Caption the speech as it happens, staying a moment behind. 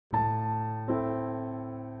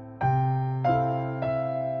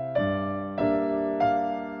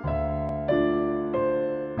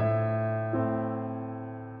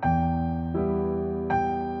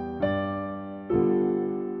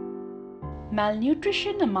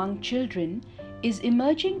Malnutrition among children is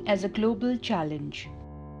emerging as a global challenge.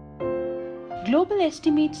 Global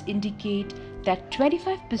estimates indicate that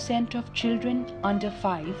 25% of children under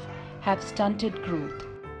 5 have stunted growth.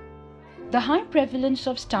 The high prevalence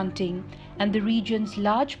of stunting and the region's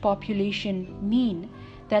large population mean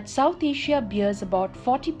that South Asia bears about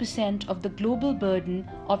 40% of the global burden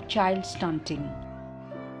of child stunting.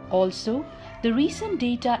 Also, the recent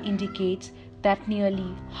data indicates that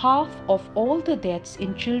nearly half of all the deaths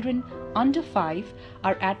in children under 5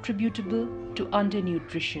 are attributable to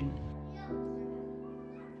undernutrition.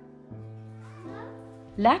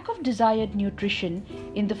 Lack of desired nutrition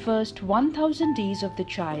in the first 1000 days of the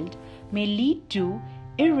child may lead to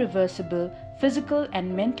irreversible physical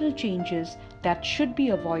and mental changes that should be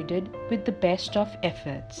avoided with the best of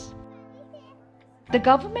efforts. The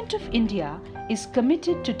Government of India is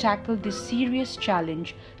committed to tackle this serious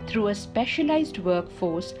challenge through a specialized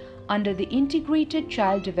workforce under the Integrated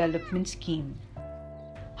Child Development Scheme.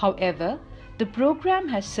 However, the program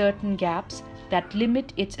has certain gaps that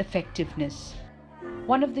limit its effectiveness.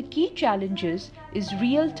 One of the key challenges is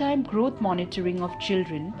real-time growth monitoring of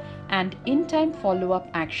children and in-time follow-up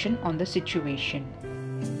action on the situation.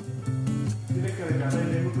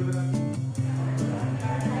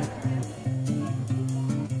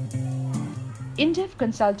 Indev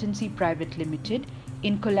Consultancy Private Limited,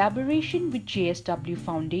 in collaboration with JSW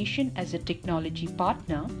Foundation as a technology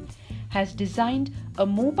partner, has designed a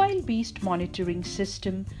mobile-based monitoring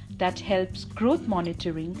system that helps growth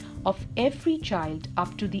monitoring of every child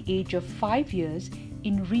up to the age of 5 years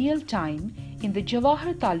in real time in the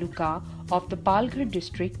Jawahar Taluka of the Palghar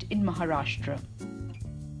district in Maharashtra.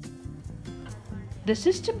 The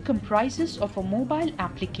system comprises of a mobile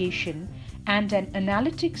application and an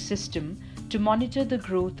analytics system to monitor the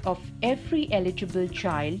growth of every eligible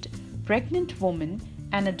child, pregnant woman,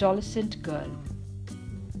 and adolescent girl.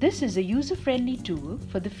 This is a user-friendly tool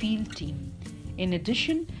for the field team. In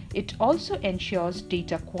addition, it also ensures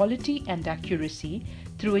data quality and accuracy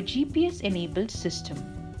through a GPS-enabled system.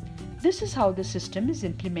 This is how the system is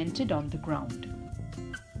implemented on the ground.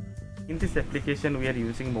 In this application, we are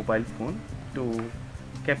using mobile phone to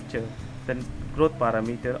capture the growth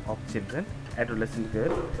parameter of children, adolescent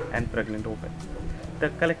girl, and pregnant woman. The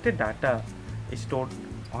collected data is stored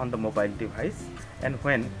on the mobile device, and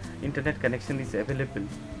when internet connection is available,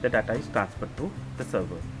 the data is transferred to the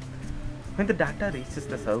server. When the data reaches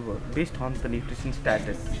the server, based on the nutrition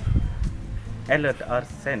status, alerts are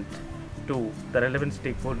sent to the relevant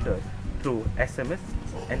stakeholder through SMS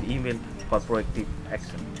and email for proactive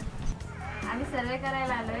action.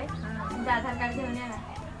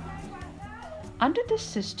 Under this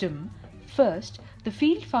system, first, the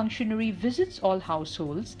field functionary visits all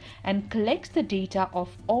households and collects the data of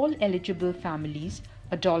all eligible families,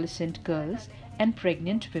 adolescent girls, and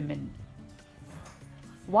pregnant women.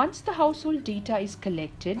 Once the household data is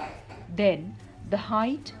collected, then the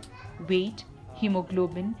height, weight,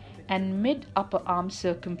 hemoglobin, and mid-upper arm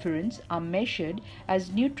circumference are measured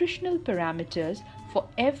as nutritional parameters for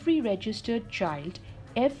every registered child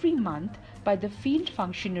every month by the field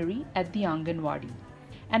functionary at the Anganwadi.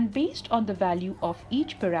 And based on the value of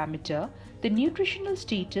each parameter, the nutritional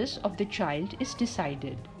status of the child is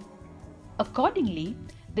decided. Accordingly,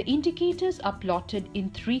 the indicators are plotted in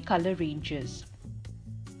 3 color ranges.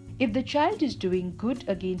 If the child is doing good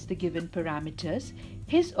against the given parameters,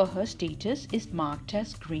 his or her status is marked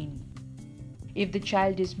as green. If the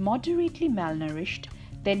child is moderately malnourished,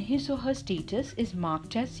 then his or her status is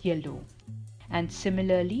marked as yellow. And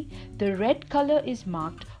similarly, the red color is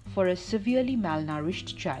marked for a severely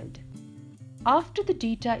malnourished child. After the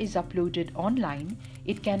data is uploaded online,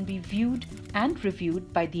 it can be viewed and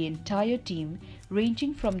reviewed by the entire team,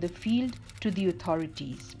 ranging from the field to the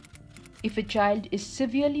authorities. If a child is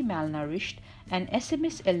severely malnourished, an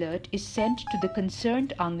SMS alert is sent to the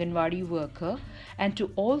concerned Anganwadi worker and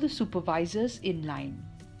to all the supervisors in line.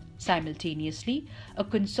 Simultaneously, a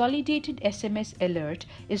consolidated SMS alert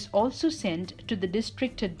is also sent to the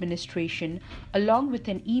district administration along with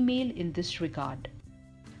an email in this regard.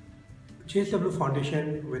 JSW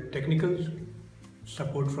Foundation, with technical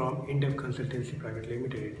support from Indev Consultancy Private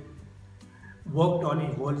Limited, worked on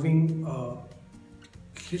evolving a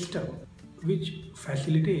system which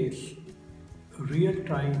facilitates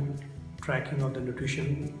real-time tracking of the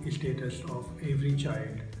nutrition status of every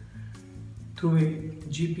child through a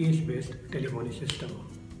GPS-based telephony system.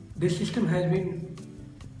 This system has been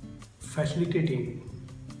facilitating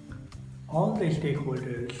all the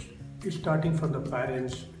stakeholders, starting from the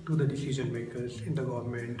parents to the decision makers in the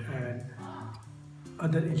government and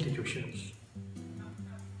other institutions,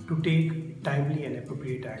 to take timely and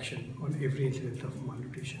appropriate action on every incident of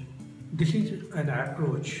malnutrition. This is an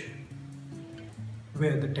approach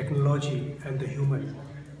where the technology and the human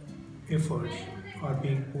efforts are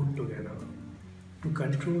being put together to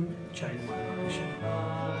control child malnutrition.